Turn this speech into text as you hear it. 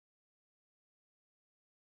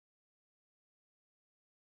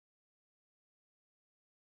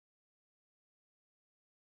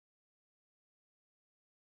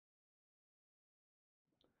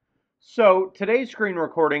So today's screen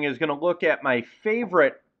recording is going to look at my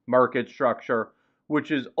favorite market structure,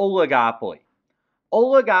 which is oligopoly.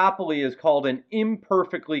 Oligopoly is called an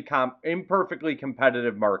imperfectly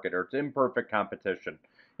competitive market, or it's imperfect competition.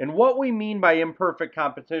 And what we mean by imperfect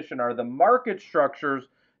competition are the market structures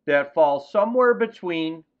that fall somewhere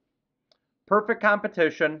between perfect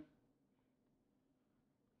competition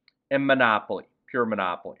and monopoly, pure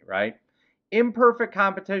monopoly, right? Imperfect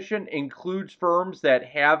competition includes firms that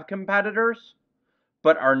have competitors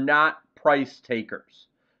but are not price takers.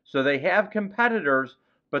 So they have competitors,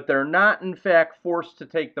 but they're not in fact forced to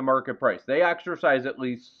take the market price. They exercise at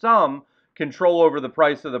least some control over the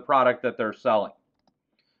price of the product that they're selling.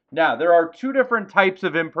 Now, there are two different types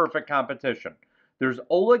of imperfect competition. There's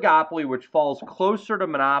oligopoly, which falls closer to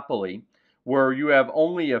monopoly, where you have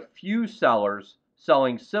only a few sellers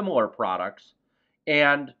selling similar products,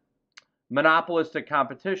 and monopolistic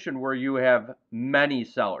competition, where you have many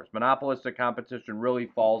sellers. Monopolistic competition really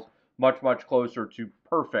falls much, much closer to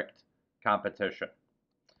perfect competition.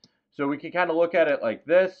 So we can kind of look at it like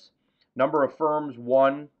this. Number of firms,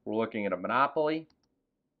 1, we're looking at a monopoly.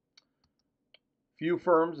 Few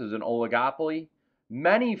firms is an oligopoly.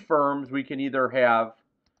 Many firms, we can either have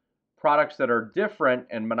products that are different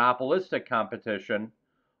and monopolistic competition,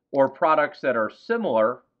 or products that are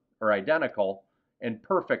similar or identical and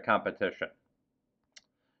perfect competition.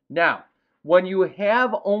 Now, when you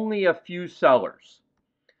have only a few sellers,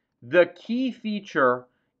 the key feature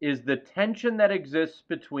is the tension that exists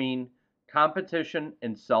between competition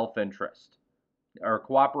and self-interest, or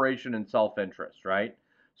cooperation and self-interest, right?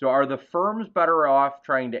 So are the firms better off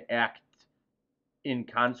trying to act in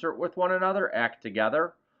concert with one another, act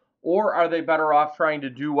together, or are they better off trying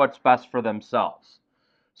to do what's best for themselves?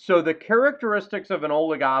 So the characteristics of an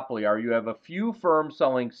oligopoly are you have a few firms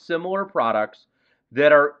selling similar products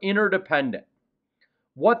that are interdependent.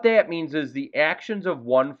 What that means is the actions of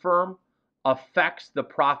one firm affects the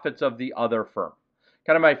profits of the other firm.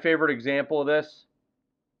 Kind of my favorite example of this,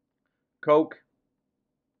 Coke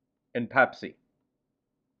and Pepsi.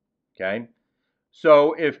 Okay?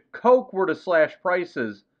 So if Coke were to slash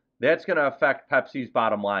prices, that's going to affect Pepsi's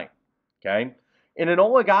bottom line. Okay? In an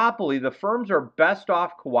oligopoly, the firms are best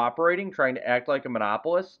off cooperating, trying to act like a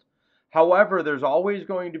monopolist. However, there's always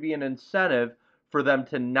going to be an incentive for them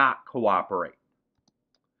to not cooperate.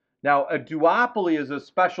 Now, a duopoly is a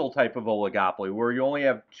special type of oligopoly where you only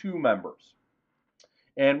have 2 members.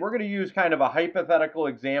 And we're going to use kind of a hypothetical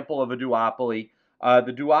example of a duopoly.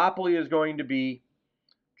 The duopoly is going to be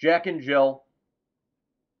Jack and Jill.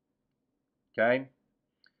 Okay?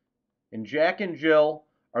 And Jack and Jill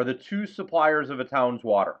are the 2 suppliers of a town's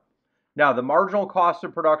water. Now, the marginal cost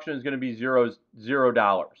of production is going to be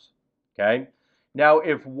 $0. Okay? Now,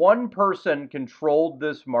 if one person controlled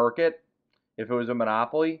this market, if it was a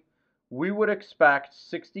monopoly, we would expect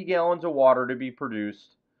 60 gallons of water to be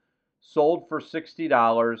produced, sold for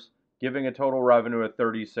 $60, giving a total revenue of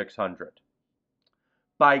 $3,600.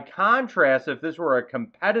 By contrast, if this were a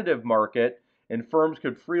competitive market and firms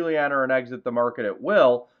could freely enter and exit the market at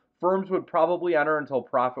will, firms would probably enter until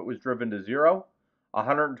profit was driven to 0.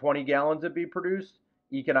 120 gallons would be produced,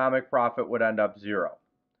 economic profit would end up 0.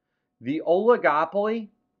 The oligopoly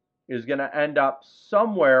is going to end up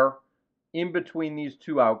somewhere in between these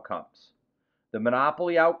 2 outcomes. The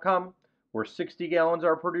monopoly outcome, where 60 gallons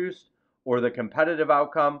are produced, or the competitive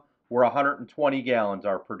outcome, where 120 gallons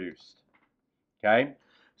are produced. Okay?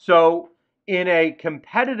 So in a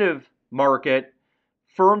competitive market,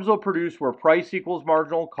 firms will produce where price equals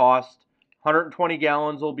marginal cost, 120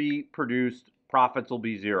 gallons will be produced, profits will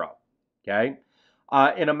be 0. Okay?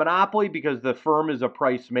 In a monopoly, because the firm is a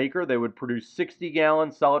price maker, they would produce 60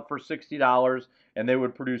 gallons, sell it for $60, and they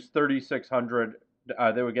would produce $3,600.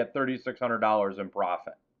 They would get $3,600 in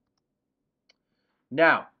profit.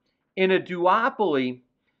 Now, in a duopoly,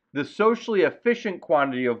 the socially efficient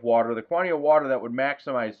quantity of water, the quantity of water that would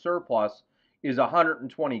maximize surplus, is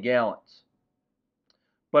 120 gallons.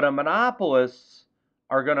 But a monopolists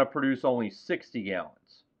are going to produce only 60 gallons.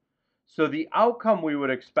 So the outcome we would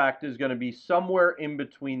expect is going to be somewhere in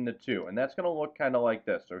between the 2. And that's going to look kind of like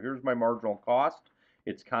this. So here's my marginal cost.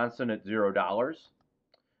 It's constant at $0.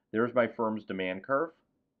 There's my firm's demand curve.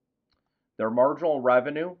 Their marginal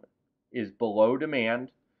revenue is below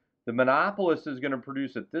demand. The monopolist is going to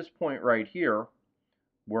produce at this point right here,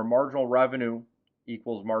 where marginal revenue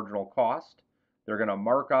equals marginal cost. They're going to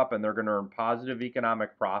mark up and they're going to earn positive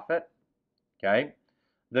economic profit. Okay?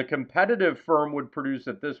 The competitive firm would produce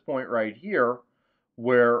at this point right here,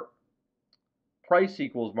 where price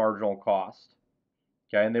equals marginal cost.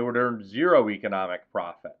 Okay? And they would earn 0 economic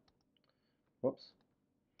profit. Whoops.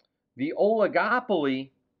 The oligopoly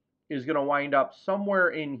is going to wind up somewhere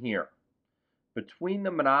in here between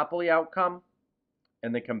the monopoly outcome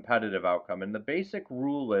and the competitive outcome. And the basic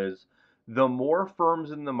rule is the more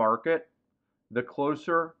firms in the market, the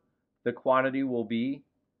closer the quantity will be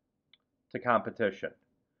to competition.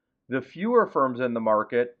 The fewer firms in the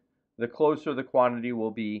market, the closer the quantity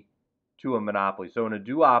will be to a monopoly. So in a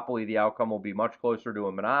duopoly, the outcome will be much closer to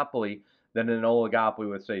a monopoly than in an oligopoly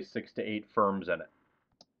with, say, 6 to 8 firms in it.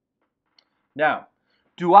 Now,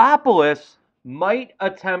 duopolists might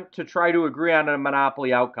attempt to try to agree on a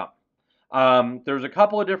monopoly outcome. There's a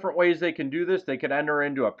couple of different ways they can do this. They could enter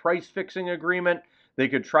into a price fixing agreement. They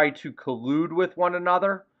could try to collude with one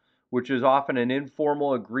another, which is often an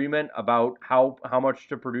informal agreement about how much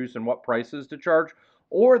to produce and what prices to charge.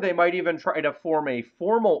 Or they might even try to form a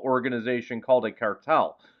formal organization called a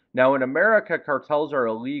cartel. Now, in America, cartels are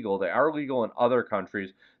illegal. They are legal in other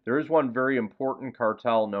countries. There is one very important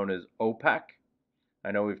cartel known as OPEC.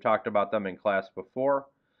 I know we've talked about them in class before.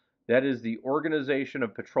 That is the Organization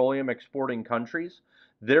of Petroleum Exporting Countries.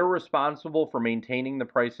 They're responsible for maintaining the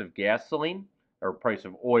price of gasoline, or price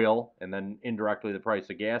of oil, and then indirectly the price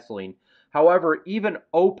of gasoline. However, even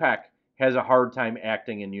OPEC has a hard time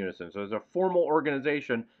acting in unison. So it's a formal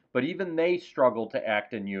organization, but even they struggle to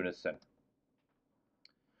act in unison.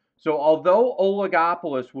 So although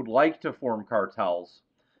oligopolists would like to form cartels,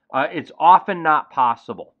 it's often not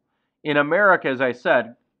possible. In America, as I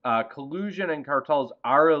said, collusion and cartels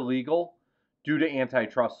are illegal due to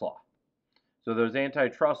antitrust law. So those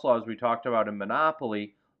antitrust laws we talked about in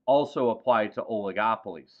monopoly also apply to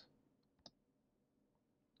oligopolies.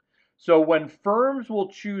 So when firms will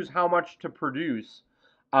choose how much to produce,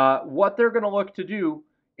 what they're going to look to do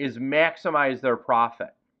is maximize their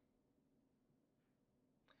profit.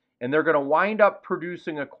 And they're going to wind up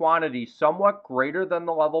producing a quantity somewhat greater than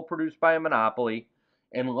the level produced by a monopoly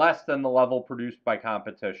and less than the level produced by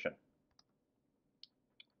competition.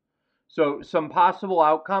 So some possible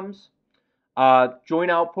outcomes,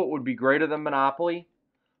 joint output would be greater than monopoly,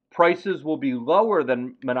 prices will be lower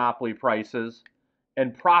than monopoly prices,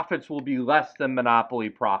 and profits will be less than monopoly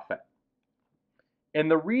profit.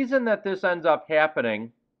 And the reason that this ends up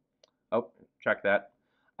happening, check that,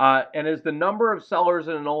 and as the number of sellers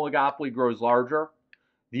in an oligopoly grows larger,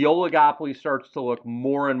 the oligopoly starts to look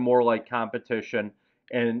more and more like competition,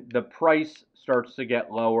 and the price starts to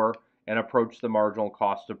get lower and approach the marginal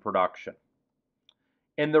cost of production.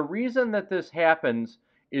 And the reason that this happens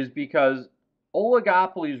is because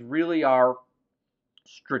oligopolies really are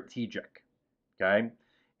strategic, okay?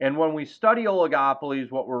 And when we study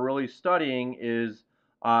oligopolies, what we're really studying is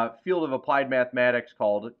a field of applied mathematics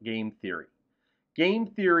called game theory. Game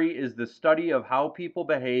theory is the study of how people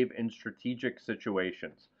behave in strategic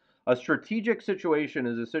situations. A strategic situation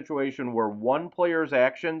is a situation where one player's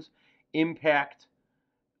actions impact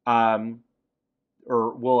or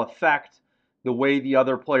will affect the way the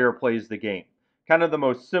other player plays the game. Kind of the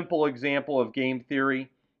most simple example of game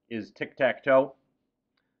theory is tic-tac-toe.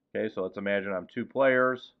 Okay, so let's imagine I'm 2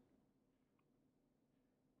 players.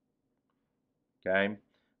 Okay,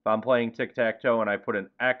 if I'm playing tic-tac-toe and I put an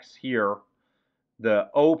X here, the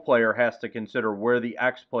O player has to consider where the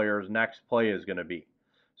X player's next play is going to be.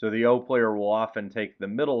 So the O player will often take the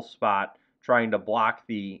middle spot, trying to block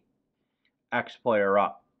the X player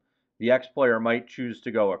up. The X player might choose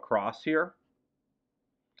to go across here,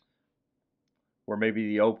 where maybe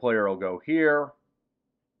the O player will go here,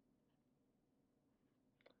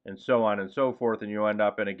 and so on and so forth, and you end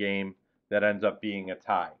up in a game that ends up being a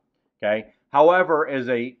tie. Okay. However, as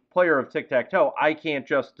a player of tic-tac-toe, I can't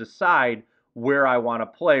just decide where I want to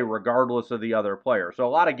play regardless of the other player. So a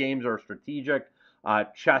lot of games are strategic.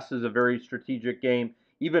 Chess is a very strategic game.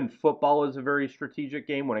 Even football is a very strategic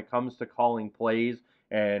game when it comes to calling plays,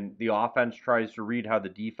 and the offense tries to read how the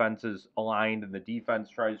defense is aligned, and the defense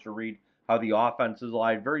tries to read how the offense is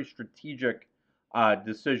aligned. Very strategic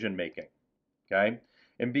decision making. Okay.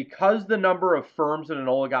 And because the number of firms in an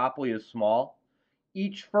oligopoly is small,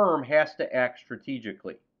 each firm has to act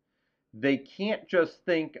strategically. They can't just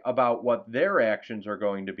think about what their actions are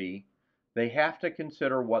going to be. They have to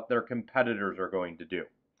consider what their competitors are going to do.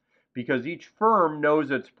 Because each firm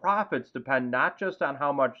knows its profits depend not just on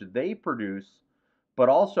how much they produce, but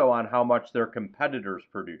also on how much their competitors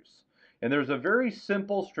produce. And there's a very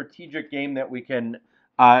simple strategic game that we can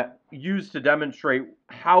use to demonstrate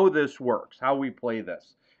how this works, how we play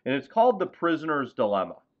this. And it's called the prisoner's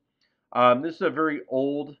dilemma. This is a very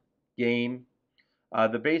old game.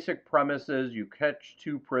 The basic premise is you catch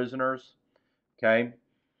 2 prisoners. Okay,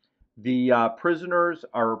 the prisoners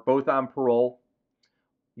are both on parole.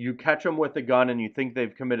 You catch them with a gun and you think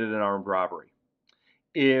they've committed an armed robbery.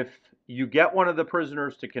 if you get one of the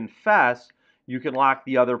prisoners to confess, you can lock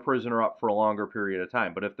the other prisoner up for a longer period of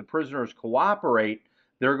time. But if the prisoners cooperate,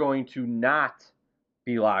 they're going to not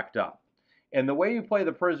be locked up. And the way you play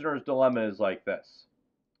the prisoner's dilemma is like this.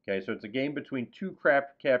 Okay, so it's a game between two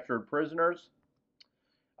captured prisoners.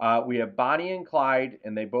 We have Bonnie and Clyde,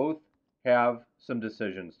 and they both have some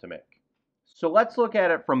decisions to make. So let's look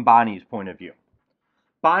at it from Bonnie's point of view.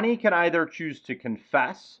 Bonnie can either choose to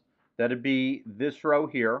confess, that'd be this row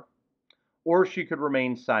here, or she could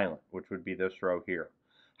remain silent, which would be this row here.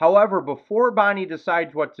 However, before Bonnie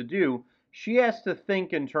decides what to do, she has to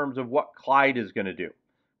think in terms of what Clyde is going to do.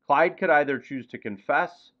 Clyde could either choose to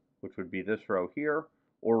confess, which would be this row here,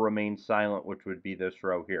 or remain silent, which would be this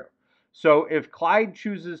row here. So if Clyde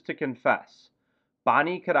chooses to confess,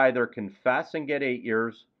 Bonnie could either confess and get 8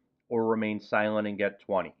 years, or remain silent and get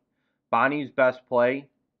 20. Bonnie's best play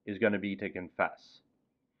is going to be to confess.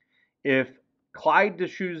 If Clyde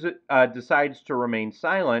decides to remain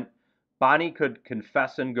silent, Bonnie could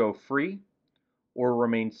confess and go free, or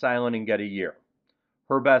remain silent and get a year.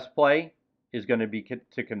 Her best play is going to be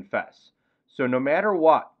to confess. So no matter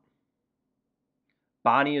what,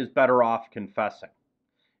 Bonnie is better off confessing.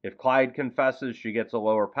 If Clyde confesses, she gets a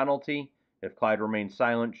lower penalty. If Clyde remains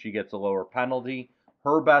silent, she gets a lower penalty.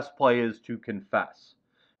 Her best play is to confess.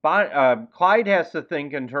 Clyde has to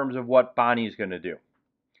think in terms of what Bonnie's going to do.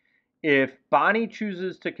 If Bonnie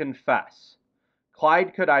chooses to confess,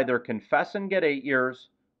 Clyde could either confess and get 8 years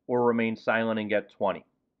or remain silent and get 20.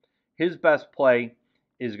 His best play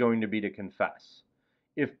is going to be to confess.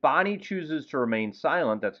 If Bonnie chooses to remain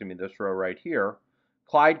silent, that's going to be this row right here,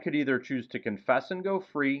 Clyde could either choose to confess and go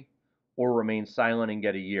free or remain silent and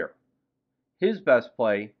get a year. His best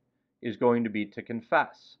play is going to be to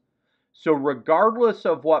confess. So regardless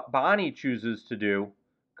of what Bonnie chooses to do,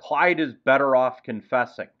 Clyde is better off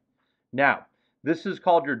confessing. Now, this is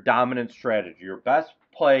called your dominant strategy, your best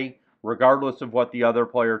play regardless of what the other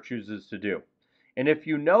player chooses to do. And if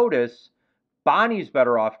you notice, Bonnie's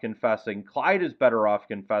better off confessing, Clyde is better off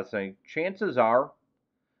confessing. Chances are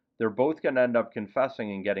they're both going to end up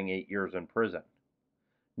confessing and getting 8 years in prison.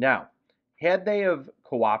 Now, had they have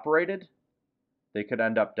cooperated, they could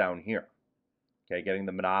end up down here, okay, getting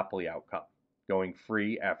the monopoly outcome, going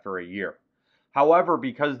free after a year. However,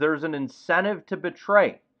 because there's an incentive to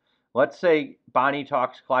betray, let's say Bonnie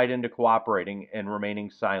talks Clyde into cooperating and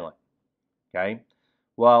remaining silent, okay?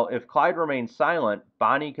 Well, if Clyde remains silent,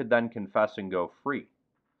 Bonnie could then confess and go free.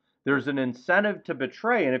 There's an incentive to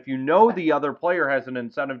betray, and if you know the other player has an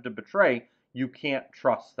incentive to betray, you can't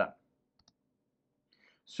trust them.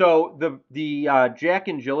 So the Jack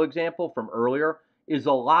and Jill example from earlier is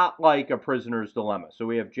a lot like a prisoner's dilemma. So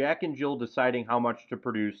we have Jack and Jill deciding how much to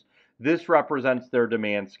produce. This represents their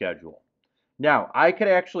demand schedule. Now, I could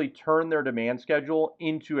actually turn their demand schedule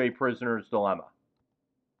into a prisoner's dilemma.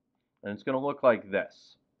 And it's going to look like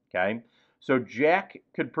this, okay? So Jack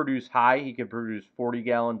could produce high, he could produce 40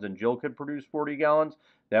 gallons, and Jill could produce 40 gallons.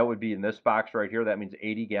 That would be in this box right here. That means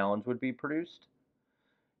 80 gallons would be produced.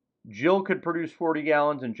 Jill could produce 40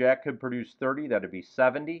 gallons, and Jack could produce 30. That would be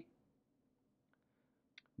 70.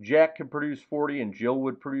 Jack could produce 40, and Jill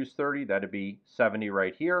would produce 30. That would be 70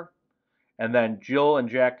 right here. And then Jill and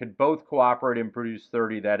Jack could both cooperate and produce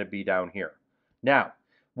 30. That would be down here. Now,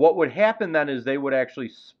 what would happen then is they would actually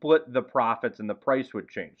split the profits and the price would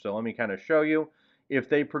change. So let me kind of show you. If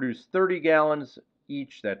they produce 30 gallons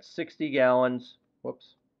each, that's 60 gallons.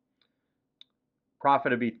 Whoops.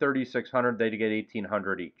 Profit would be $3,600. They'd get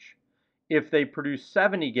 $1,800 each. If they produce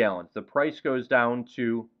 70 gallons, the price goes down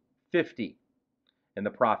to 50 and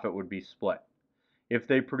the profit would be split. If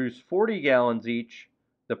they produce 40 gallons each,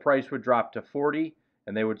 the price would drop to 40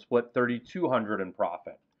 and they would split $3,200 in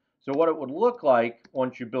profit. So what it would look like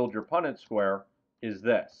once you build your Punnett square is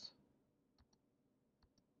this.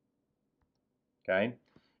 Okay?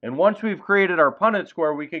 And once we've created our Punnett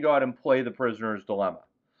square, we could go out and play the prisoner's dilemma.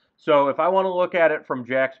 So if I want to look at it from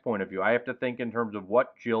Jack's point of view, I have to think in terms of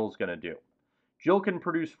what Jill's going to do. Jill can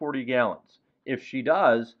produce 40 gallons. If she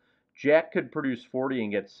does, Jack could produce 40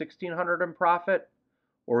 and get $1,600 in profit,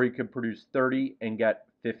 or he could produce 30 and get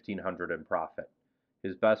 $1,500 in profit.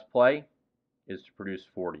 His best play is to produce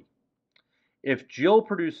 40. If Jill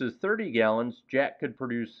produces 30 gallons, Jack could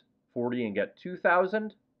produce 40 and get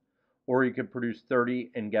 2,000, or he could produce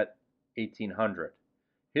 30 and get 1,800.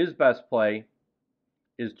 His best play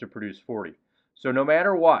is to produce 40. So no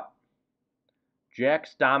matter what,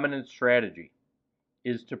 Jack's dominant strategy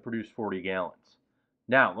is to produce 40 gallons.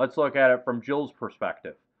 Now, let's look at it from Jill's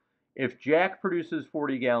perspective. If Jack produces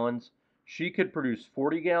 40 gallons, she could produce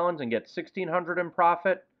 40 gallons and get $1,600 in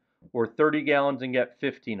profit, or 30 gallons and get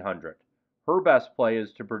 $1,500. her best play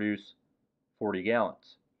is to produce 40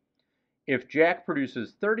 gallons. If Jack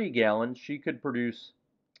produces 30 gallons, she could produce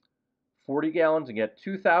 40 gallons and get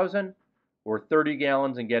 2,000, or 30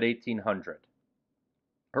 gallons and get 1,800.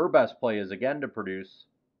 Her best play is again to produce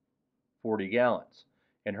 40 gallons.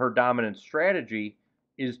 And her dominant strategy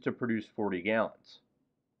is to produce 40 gallons.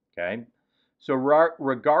 Okay? So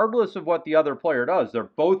regardless of what the other player does, they're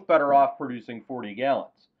both better off producing 40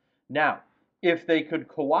 gallons. Now, if they could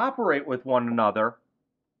cooperate with one another,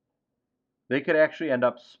 they could actually end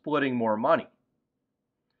up splitting more money.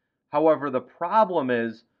 However, the problem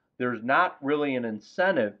is there's not really an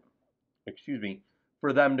incentive,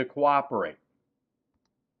 for them to cooperate.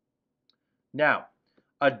 Now,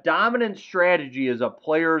 a dominant strategy is a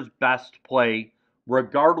player's best play,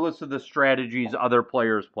 regardless of the strategies other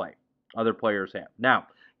players have. Now,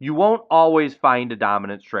 you won't always find a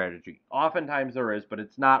dominant strategy. Oftentimes there is, but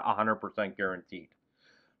it's not 100% guaranteed.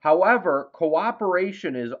 However,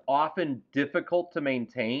 cooperation is often difficult to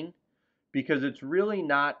maintain because it's really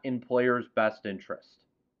not in players' best interest,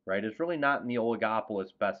 right? It's really not in the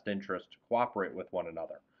oligopolist's best interest to cooperate with one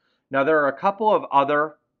another. Now, there are a couple of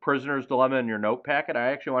other prisoner's dilemma in your note packet.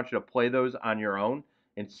 I actually want you to play those on your own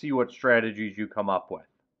and see what strategies you come up with.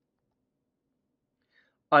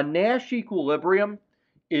 A Nash equilibrium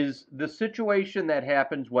is the situation that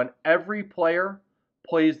happens when every player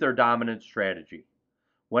plays their dominant strategy.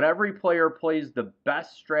 When every player plays the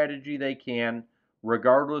best strategy they can,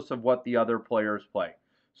 regardless of what the other players play.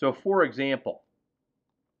 So, for example,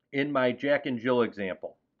 in my Jack and Jill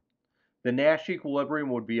example, the Nash equilibrium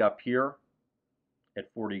would be up here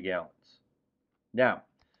at 40 gallons. Now,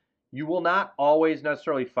 you will not always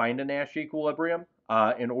necessarily find a Nash equilibrium.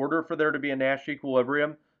 In order for there to be a Nash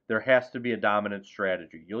equilibrium, there has to be a dominant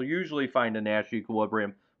strategy. You'll usually find a Nash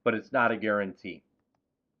equilibrium, but it's not a guarantee.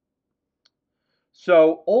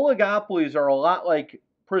 So oligopolies are a lot like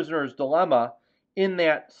prisoner's dilemma in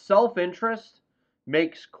that self-interest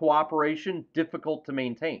makes cooperation difficult to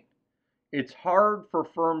maintain. It's hard for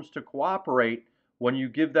firms to cooperate when you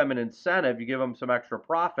give them an incentive, you give them some extra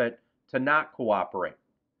profit to not cooperate.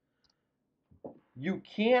 You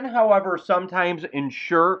can, however, sometimes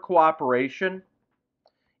ensure cooperation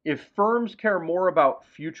if firms care more about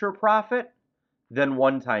future profit than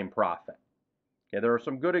one-time profit. Okay, there are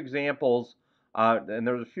some good examples, and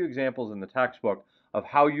there's a few examples in the textbook of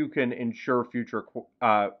how you can ensure future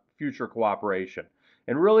cooperation.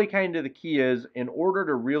 And really kind of the key is, in order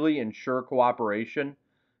to really ensure cooperation,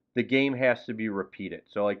 the game has to be repeated.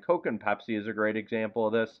 So like Coke and Pepsi is a great example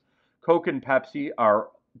of this. Coke and Pepsi are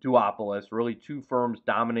duopolists, really two firms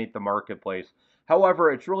dominate the marketplace.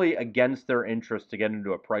 However, it's really against their interest to get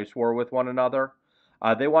into a price war with one another.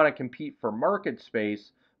 They want to compete for market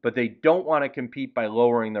space, but they don't want to compete by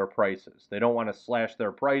lowering their prices. They don't want to slash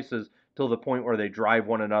their prices till the point where they drive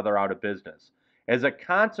one another out of business. As a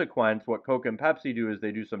consequence, what Coke and Pepsi do is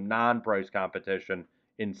they do some non-price competition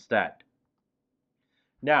instead.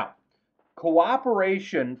 Now,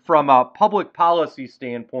 cooperation from a public policy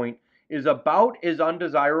standpoint is about as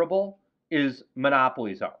undesirable as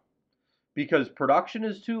monopolies are, because production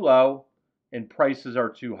is too low and prices are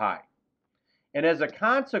too high. And as a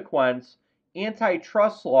consequence,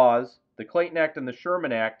 antitrust laws, the Clayton Act and the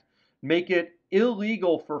Sherman Act, make it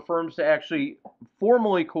illegal for firms to actually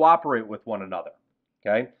formally cooperate with one another.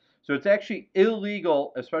 Okay? So it's actually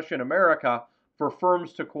illegal, especially in America, for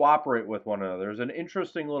firms to cooperate with one another. There's an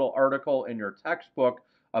interesting little article in your textbook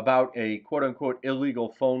about a quote-unquote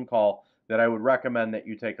illegal phone call that I would recommend that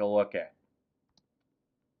you take a look at.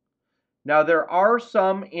 Now, there are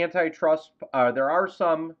some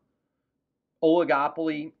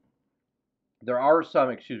oligopoly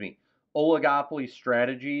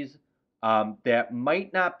strategies that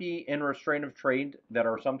might not be in restraint of trade, that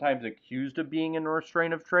are sometimes accused of being in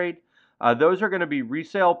restraint of trade. Those are going to be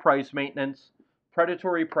resale price maintenance,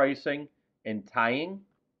 predatory pricing, and tying.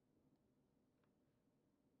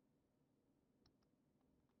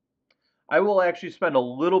 I will actually spend a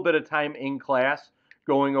little bit of time in class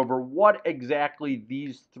going over what exactly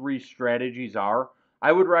these three strategies are.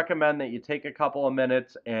 I would recommend that you take a couple of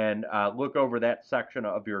minutes and look over that section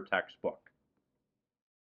of your textbook.